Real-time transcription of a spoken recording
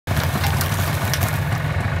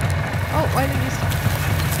Why did you stop?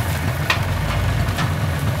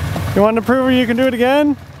 You want to prove you can do it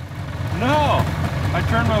again? No, I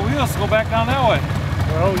turned my wheels to go back down that way.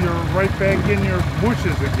 Well, you're right back in your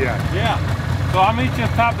bushes again. Yeah. So I'll meet you at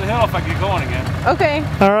the top of the hill if I get going again. Okay.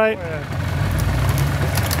 All right.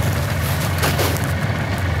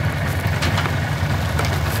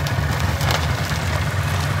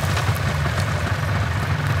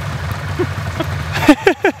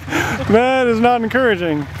 That is not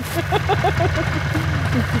encouraging.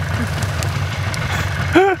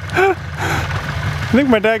 I think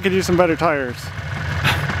my dad could use some better tires.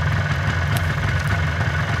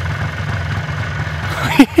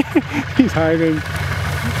 He's hiding.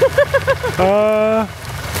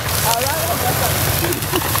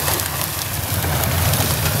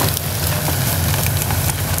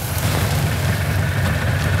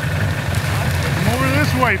 Come over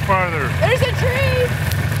this way farther. There's a tree!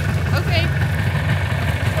 Okay.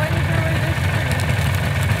 Sliding through where this tree.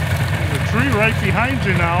 There's a tree right behind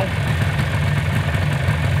you now.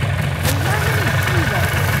 There's not many trees out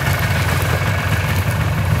here.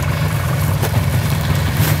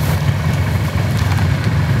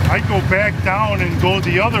 I go back down and go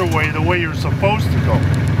the other way, the way you're supposed to go.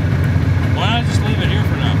 Why not just leave it here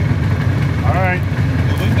for now? All right.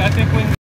 I think we can